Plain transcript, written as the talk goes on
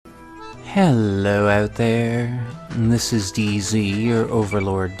Hello out there, this is DZ, your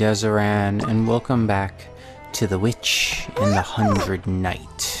Overlord Dezeran, and welcome back to The Witch and the Hundred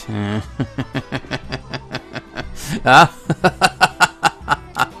Knight.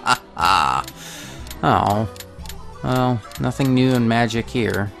 Oh, well, nothing new in magic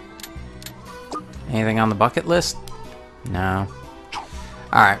here. Anything on the bucket list? No.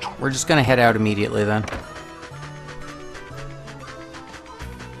 Alright, we're just gonna head out immediately then.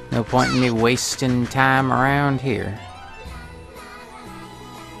 No point in me wasting time around here.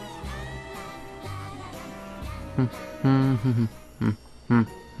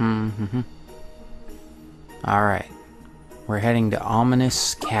 Alright. We're heading to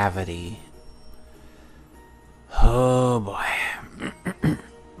Ominous Cavity. Oh boy.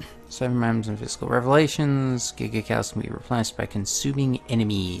 7 items in physical revelations. Giga cows can be replenished by consuming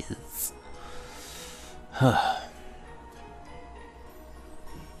enemies.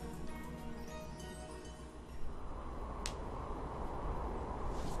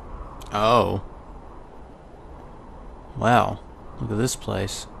 Oh. Well, look at this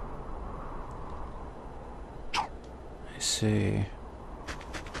place. I see.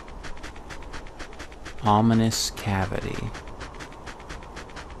 Ominous Cavity.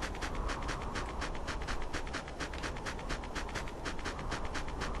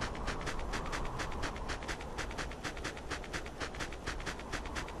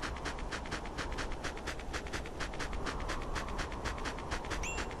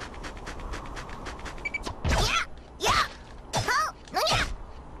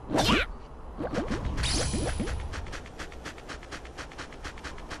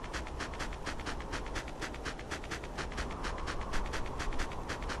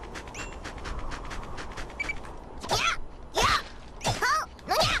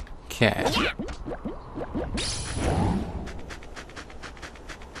 Okay.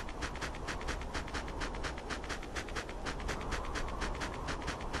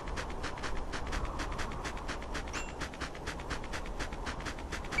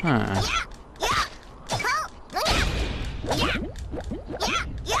 Huh.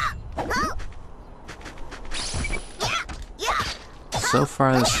 So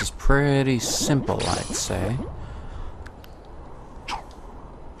far, this is pretty simple, I'd say.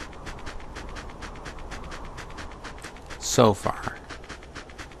 So far.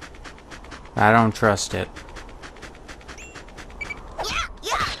 I don't trust it.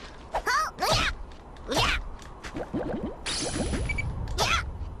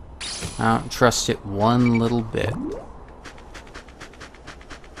 I don't trust it one little bit.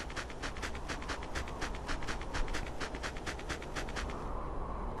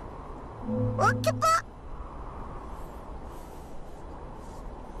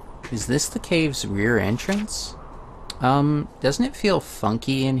 Is this the cave's rear entrance? Doesn't it feel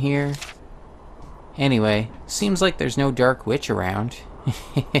funky in here? Anyway, seems like there's no dark witch around.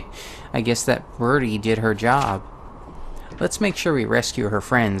 I guess that birdie did her job. Let's make sure we rescue her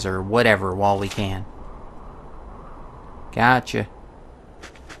friends or whatever while we can. Gotcha.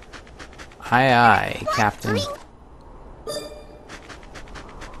 Aye aye, Captain.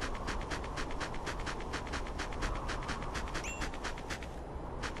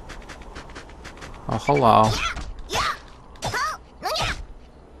 Oh, hello.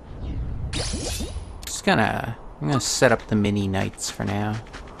 I'm gonna set up the mini knights for now.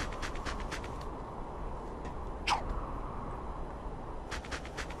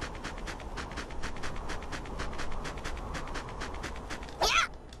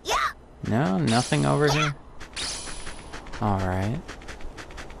 No, nothing over here? Alright.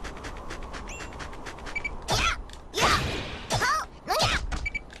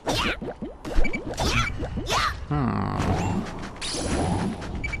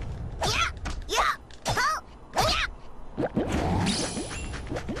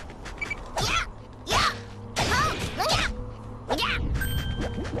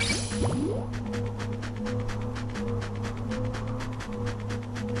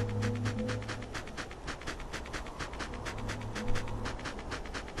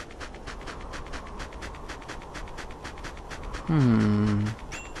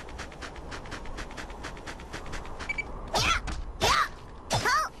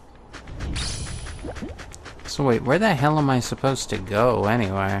 So wait, where the hell am I supposed to go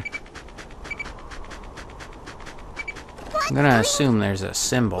anyway? I'm gonna assume there's a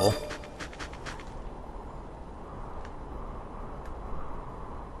symbol.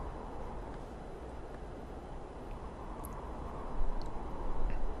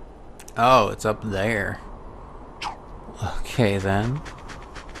 Oh, it's up there. Okay then.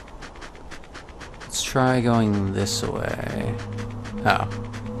 Let's try going this way. Oh.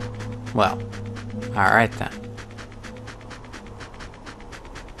 Well, alright then.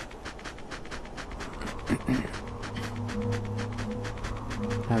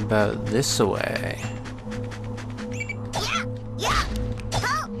 How about this way?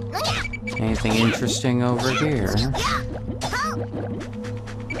 Anything interesting over here?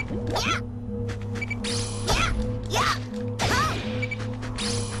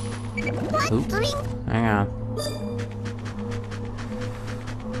 Oop, hang on.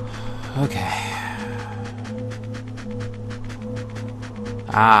 Okay.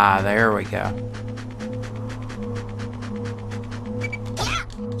 Ah, there we go.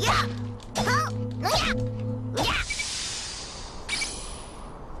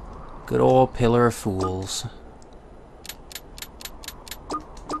 Good old Pillar of Fools.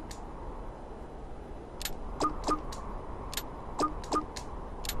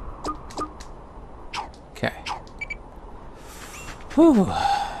 Okay. Whew.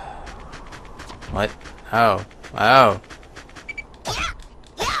 What? Oh. Oh.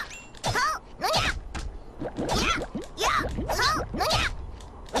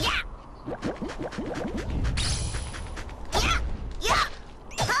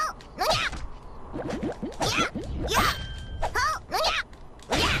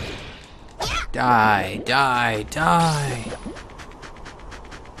 Die, die, die.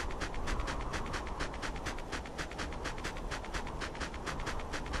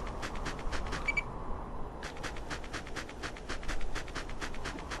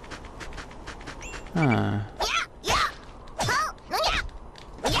 Huh.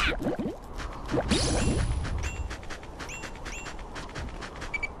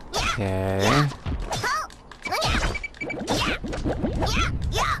 Okay.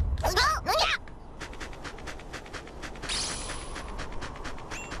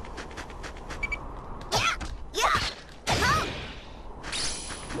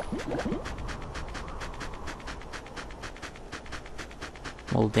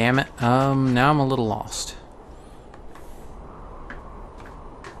 Well, damn it. Now I'm a little lost.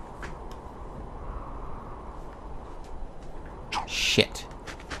 Shit.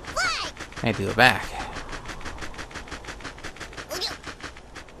 I need to go back.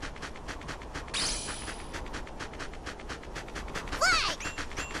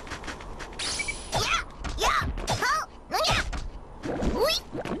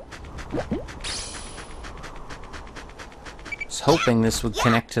 I was hoping this would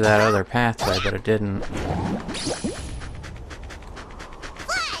connect to that other pathway, but it didn't.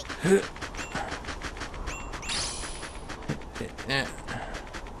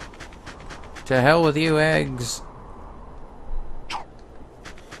 To hell with you, eggs.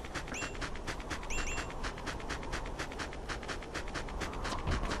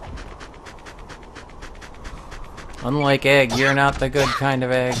 Unlike egg, you're not the good kind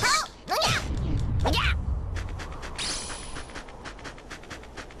of eggs.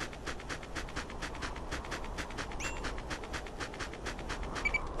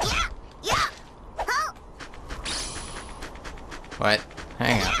 What?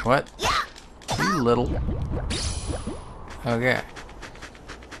 Hang on, what? You little... Okay.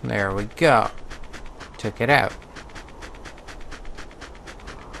 There we go. Took it out.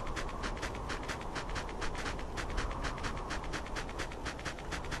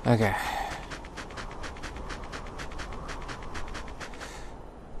 Okay.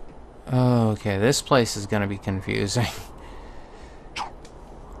 Okay, this place is gonna be confusing.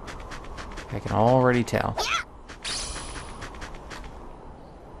 I can already tell.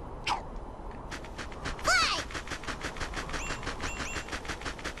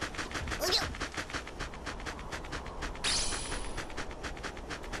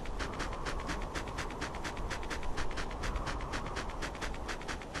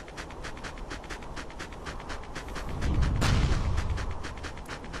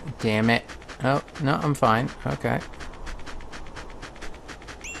 Damn it. Oh, no, I'm fine. Okay.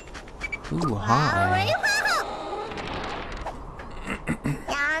 Ooh, hi.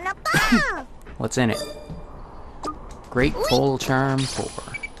 What's in it? Grateful Charm 4.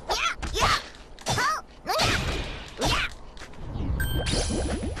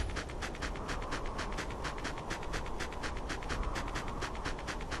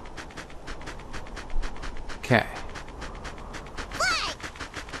 Okay.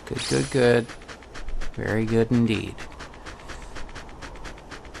 Good, good, good. Very good indeed.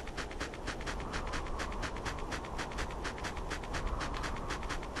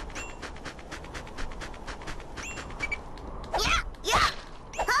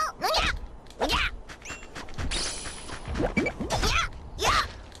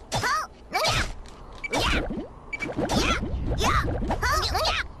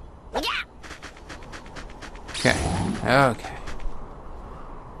 Okay.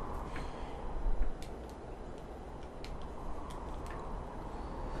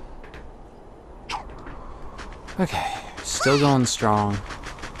 Okay, still going strong.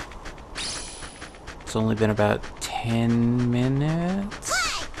 It's only been about 10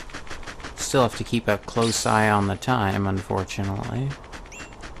 minutes. Still have to keep a close eye on the time, unfortunately.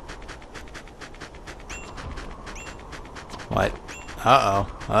 What?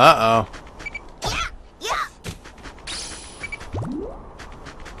 Uh-oh. Uh-oh.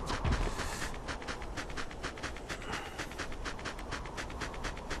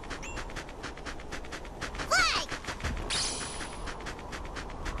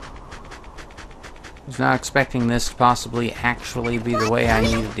 I was not expecting this to possibly actually be the way I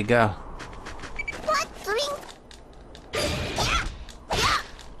needed to go.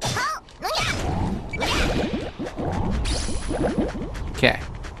 Okay.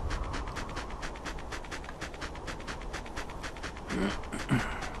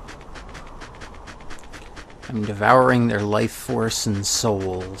 I'm devouring their life force and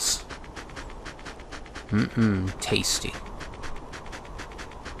souls. Tasty.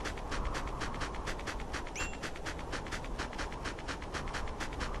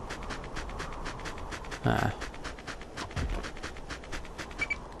 Okay.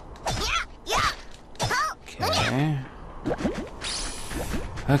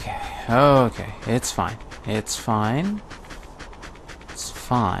 Okay. Okay. It's fine. It's fine. It's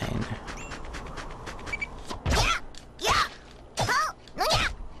fine.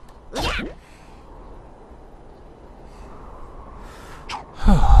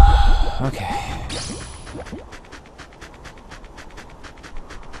 Okay.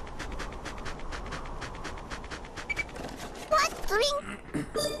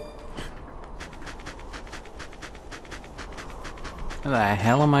 Where the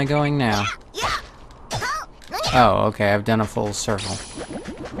hell am I going now? Oh, okay, I've done a full circle.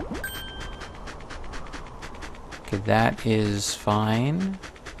 Okay, that is fine.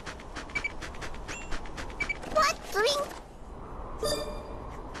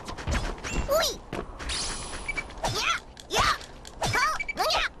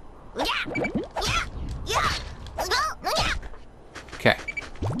 Okay.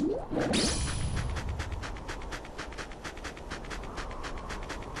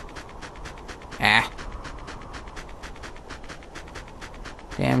 Ah.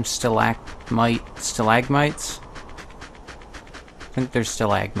 Damn stalagmites? I think they're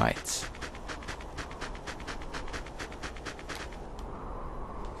stalagmites.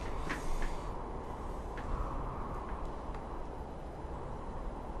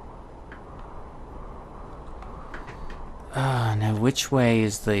 Now which way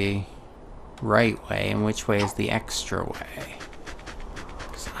is the right way and which way is the extra way?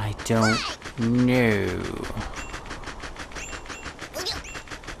 'Cause I don't know.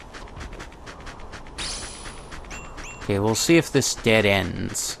 Okay, we'll see if this dead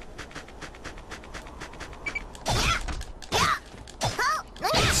ends.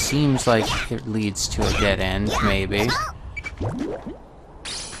 It seems like it leads to a dead end, maybe.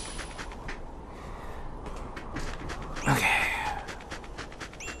 Okay.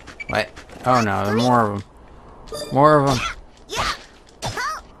 What? Oh no, there are more of them. More of them.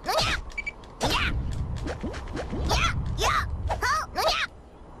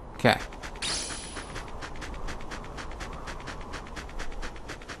 Okay.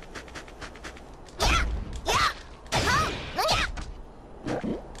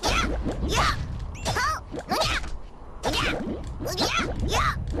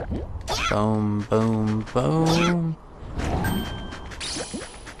 Boom, boom, boom.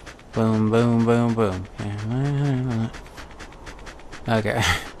 Boom, boom, boom, boom. Okay.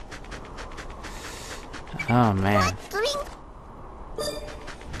 Oh, man.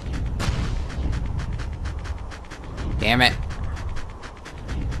 Damn it.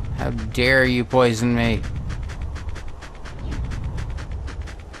 How dare you poison me?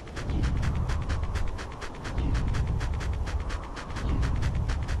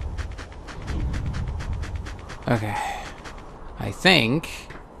 Okay. I think...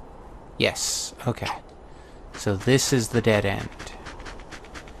 Yes. Okay. So this is the dead end.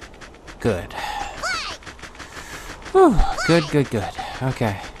 Good. Whew. Good, good, good.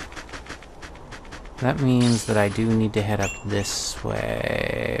 Okay. That means that I do need to head up this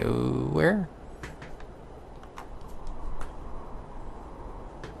way. Where?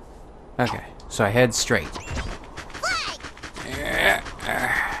 Okay. So I head straight.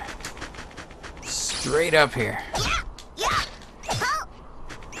 Straight up here.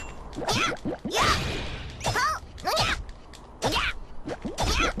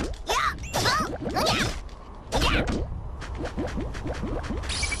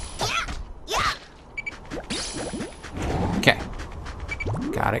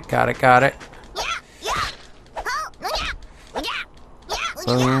 Got it, got it, got it.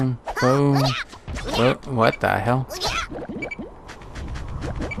 Boom, boom. What the hell?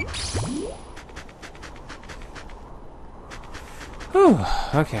 Whew,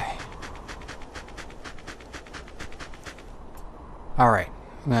 okay. Alright,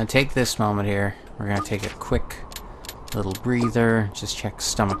 I'm gonna take this moment here. We're gonna take a quick little breather, just check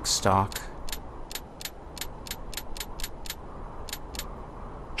stomach stock.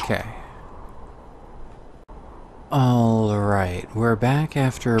 Okay. Alright, we're back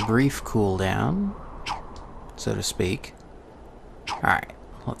after a brief cooldown, so to speak. Alright,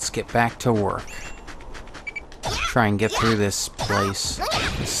 let's get back to work. Try and get through this place.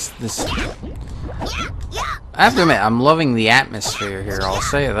 I have to admit, I'm loving the atmosphere here, I'll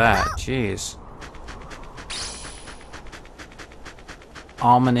say that. Jeez.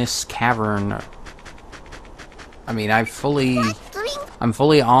 Ominous cavern. I mean, I'm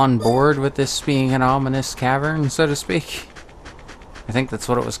fully on board with this being an ominous cavern, so to speak. I think that's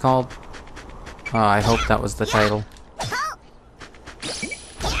what it was called. I hope that was the title.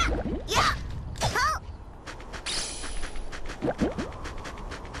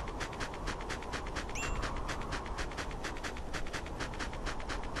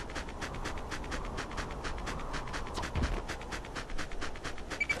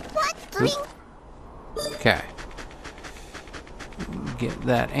 Okay. Get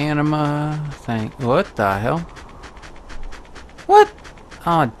that anima. What the hell? What?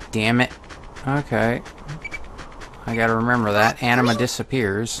 Oh, damn it. Okay. I gotta remember that. Anima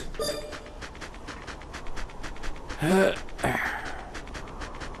disappears.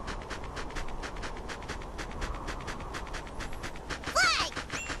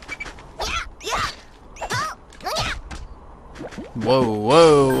 Whoa,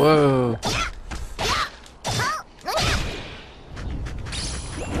 whoa, whoa.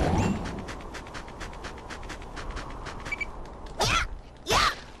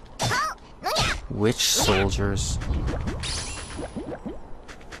 Witch soldiers.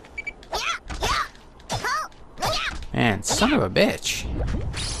 Man, son of a bitch.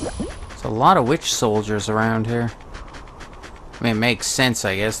 There's a lot of witch soldiers around here. I mean, it makes sense,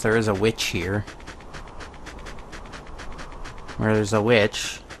 I guess. There is a witch here. Where there's a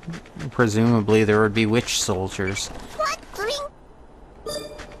witch, presumably there would be witch soldiers.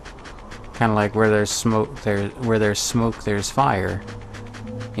 Kind of like where there's smoke, there's fire,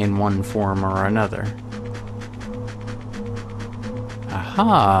 in one form or another.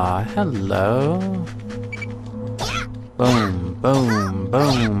 Aha! Hello. Boom! Boom!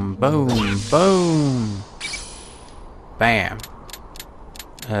 Boom! Boom! Boom! Bam.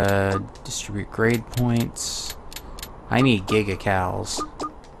 Distribute grade points. I need gigacals.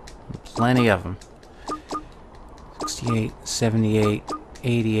 Plenty of them. 68, 78,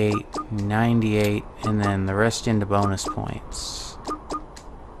 88, 98, and then the rest into bonus points.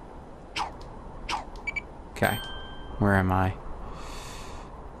 Okay. Where am I?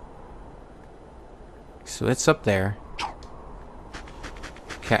 So it's up there.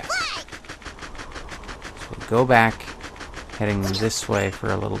 Okay. So we'll go back, heading this way for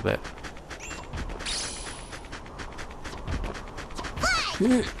a little bit.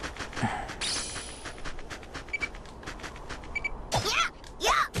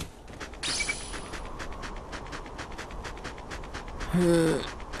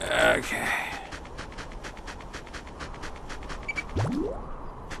 Okay.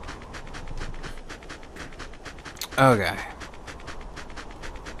 Okay.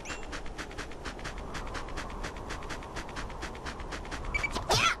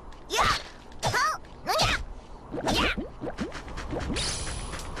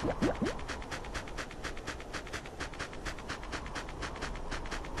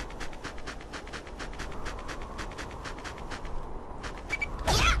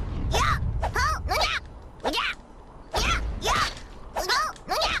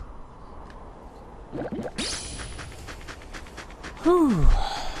 Whew.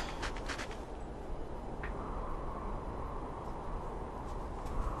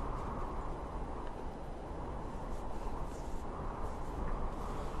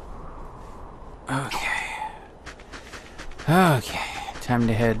 Okay. Okay. Time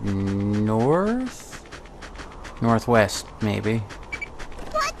to head north? Northwest, maybe.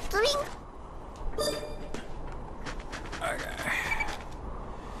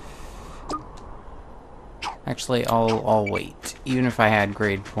 Actually, I'll wait. Even if I had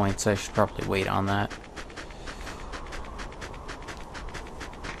grade points, I should probably wait on that.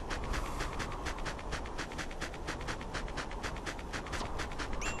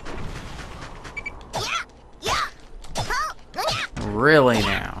 Really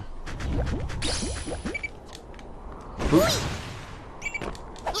now. Oops.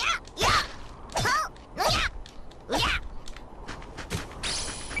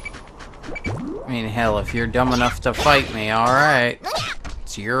 I mean, hell, if you're dumb enough to fight me, alright.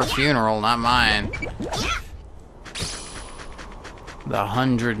 It's your funeral, not mine. The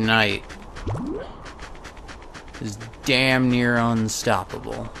 100 Knight is damn near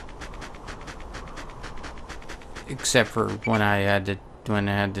unstoppable. Except for when I had to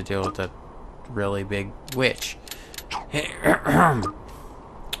deal with a really big witch.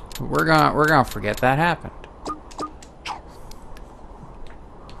 We're gonna forget that happened.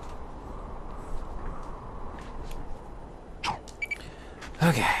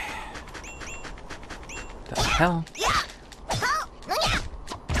 Okay. The hell?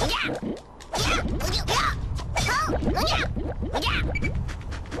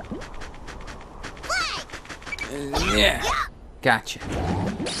 Yeah. Gotcha.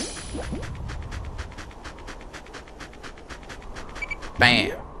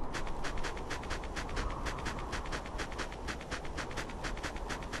 Bam.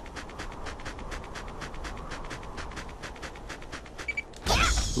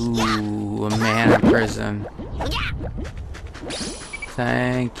 Ooh, a man in prison.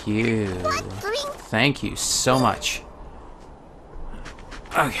 Thank you. Thank you so much.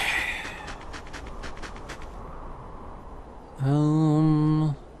 Okay.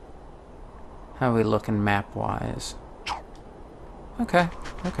 How are we looking map-wise? Okay,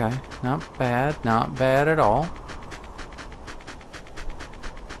 okay. Not bad, not bad at all.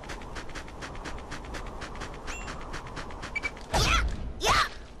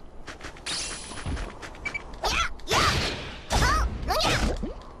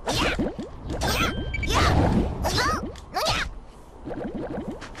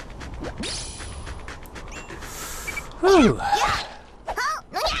 Whew.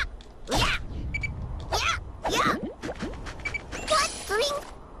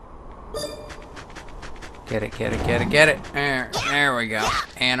 Get it, get it, get it, get it. There we go.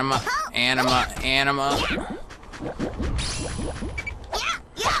 Anima, anima, anima.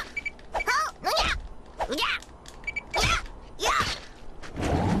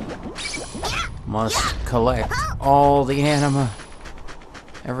 Must collect all the anima.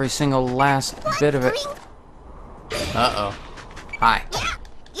 Every single last bit of it. Uh-oh. Hi.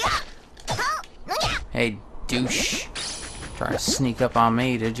 Hey, douche. Try to sneak up on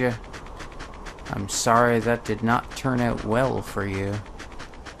me, did you? I'm sorry that did not turn out well for you.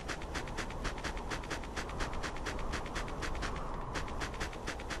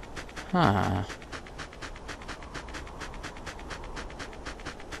 Huh.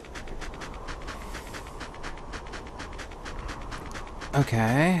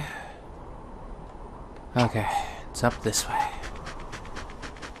 Okay. Okay, it's up this way.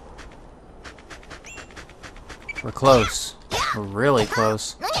 We're close. We're really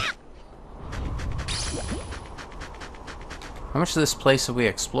close. How much of this place have we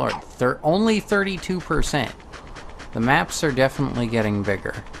explored? Only 32%. The maps are definitely getting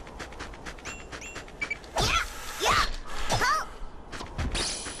bigger.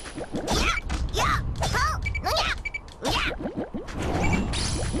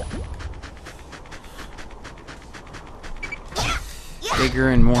 Bigger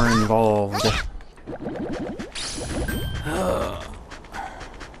and more involved.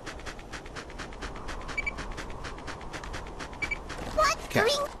 Okay.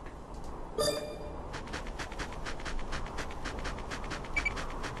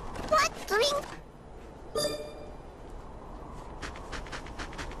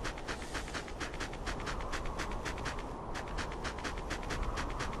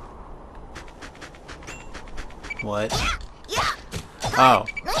 What? Oh.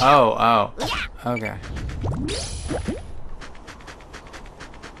 Oh, oh. Okay.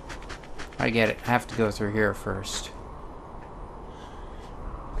 I get it. I have to go through here first.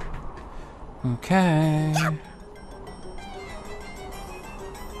 Okay.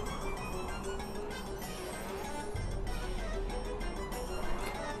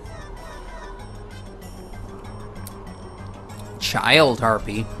 Child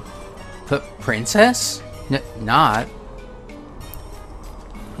harpy? Princess? Not.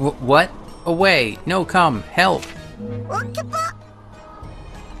 What? Away! No, come! Help!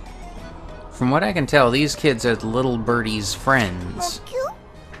 From what I can tell, these kids are the little birdie's friends.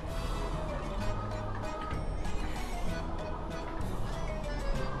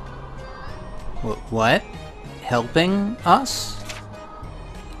 What? Helping us?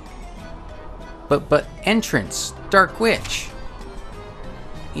 But entrance, Dark Witch.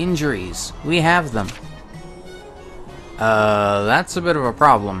 Injuries, we have them. That's a bit of a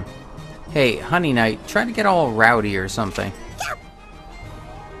problem. Hey, Honey Knight, try to get all rowdy or something.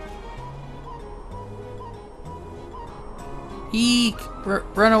 Eek!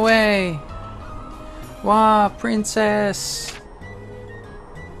 Run away! Wah, princess!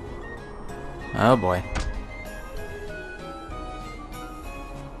 Oh boy.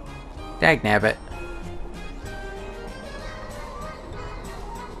 Dagnabbit.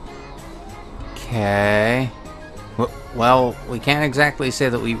 Okay. Well, we can't exactly say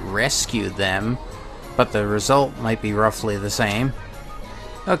that we rescued them, but the result might be roughly the same.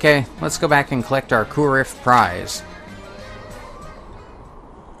 Okay, let's go back and collect our Kurif prize.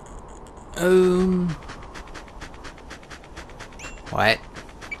 What?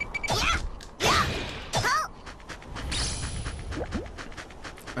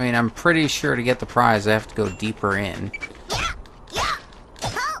 I mean, I'm pretty sure to get the prize I have to go deeper in.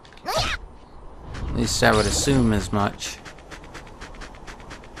 At least I would assume as much.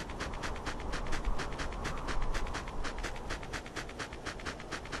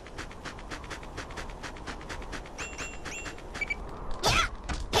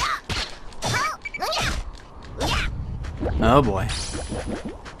 Oh boy.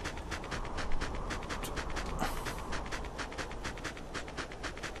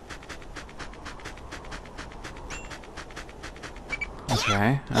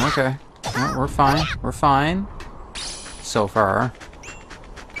 Okay, okay. No, we're fine. We're fine. So far.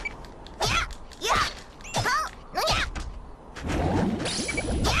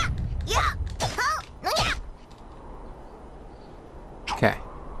 Okay.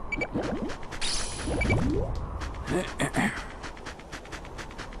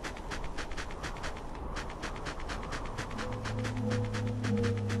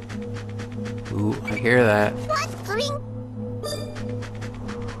 Ooh, I hear that.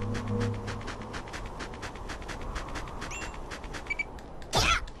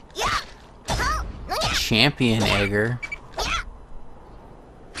 Champion Egger.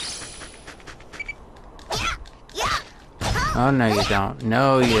 Oh, no you don't.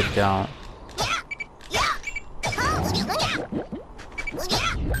 No you don't.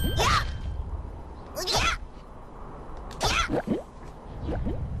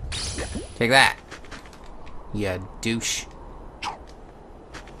 Take that, you douche.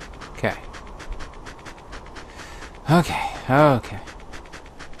 Okay. Okay, okay.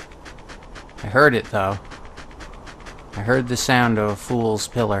 I heard it, though. I heard the sound of a fool's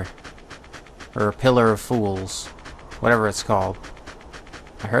pillar. Or a pillar of fools. Whatever it's called.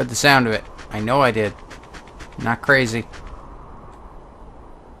 I heard the sound of it. I know I did. Not crazy.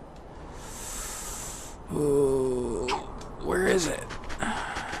 Ooh, where is it?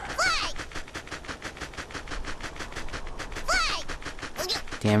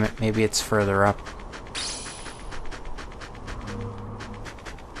 Damn it, maybe it's further up.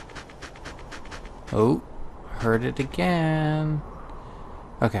 Oh, heard it again.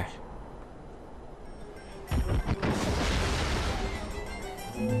 Okay.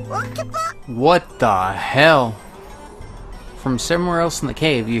 What the hell? From somewhere else in the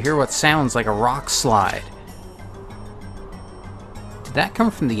cave, you hear what sounds like a rock slide. Did that come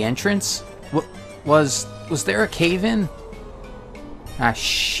from the entrance? Was there a cave-in? Ah,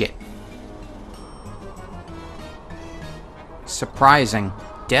 shit. Surprising.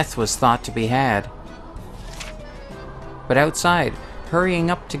 Death was thought to be had. But outside,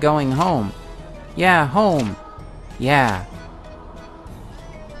 hurrying up to going home. Yeah, home. Yeah.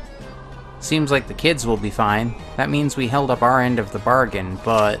 Seems like the kids will be fine. That means we held up our end of the bargain,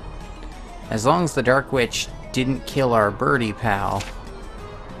 but as long as the Dark Witch didn't kill our birdie pal.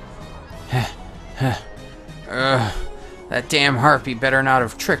 That damn harpy better not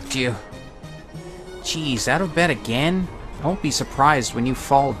have tricked you. Jeez, out of bed again? I won't be surprised when you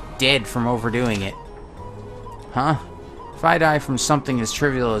fall dead from overdoing it. Huh? If I die from something as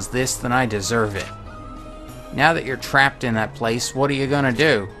trivial as this, then I deserve it. Now that you're trapped in that place, what are you gonna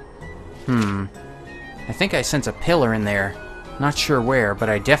do? I think I sense a pillar in there. Not sure where, but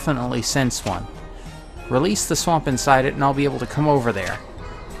I definitely sense one. Release the swamp inside it and I'll be able to come over there.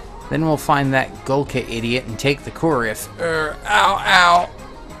 Then we'll find that Gulka idiot and take the Kurif. Ow, ow!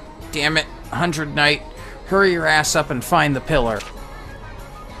 Damn it, 100 Knight. Hurry your ass up and find the pillar.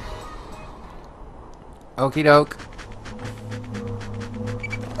 Okie doke.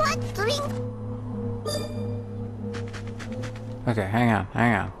 Okay, hang on,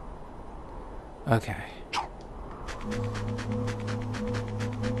 hang on. Okay.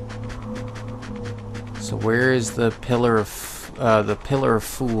 So where is the pillar of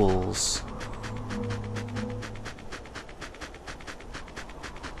fools?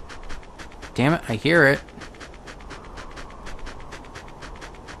 Damn it, I hear it.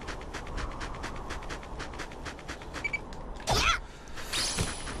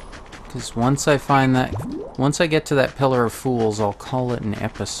 Because once I find that... Once I get to that Pillar of Fools, I'll call it an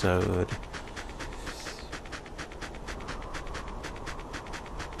episode.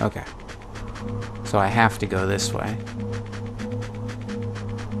 Okay. So I have to go this way.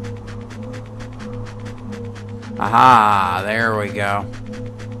 Aha! There we go.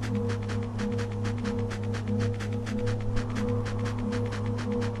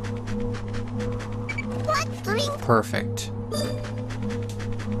 Perfect.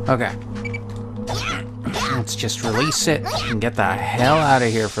 Okay. Let's just release it and get the hell out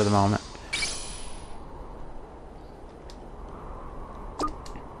of here for the moment.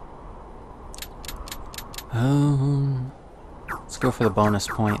 Let's go for the bonus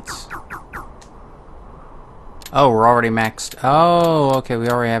points. Oh, we're already maxed. Oh, okay, we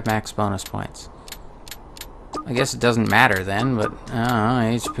already have max bonus points. I guess it doesn't matter then, but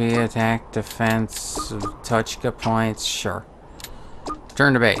HP, attack, defense, touchka points, sure.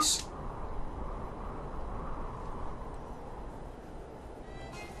 Return to base.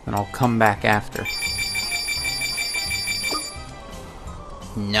 And I'll come back after.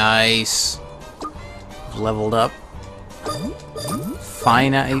 Nice. Leveled up.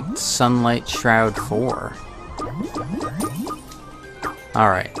 Finite Sunlight Shroud 4.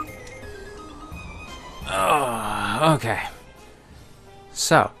 Alright. Okay.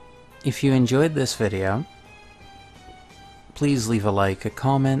 So, if you enjoyed this video, please leave a like, a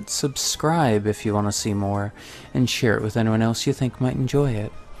comment, subscribe if you want to see more, and share it with anyone else you think might enjoy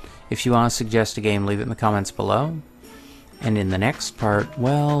it. If you want to suggest a game, leave it in the comments below. And in the next part,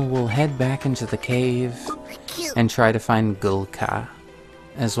 well, we'll head back into the cave and try to find Gulka,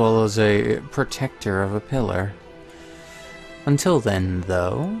 as well as a protector of a pillar. Until then,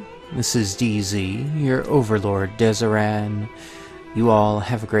 though, this is DZ, your Overlord Dezeran. You all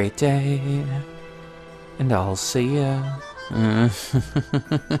have a great day, and I'll see ya.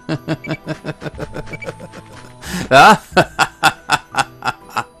 Ah!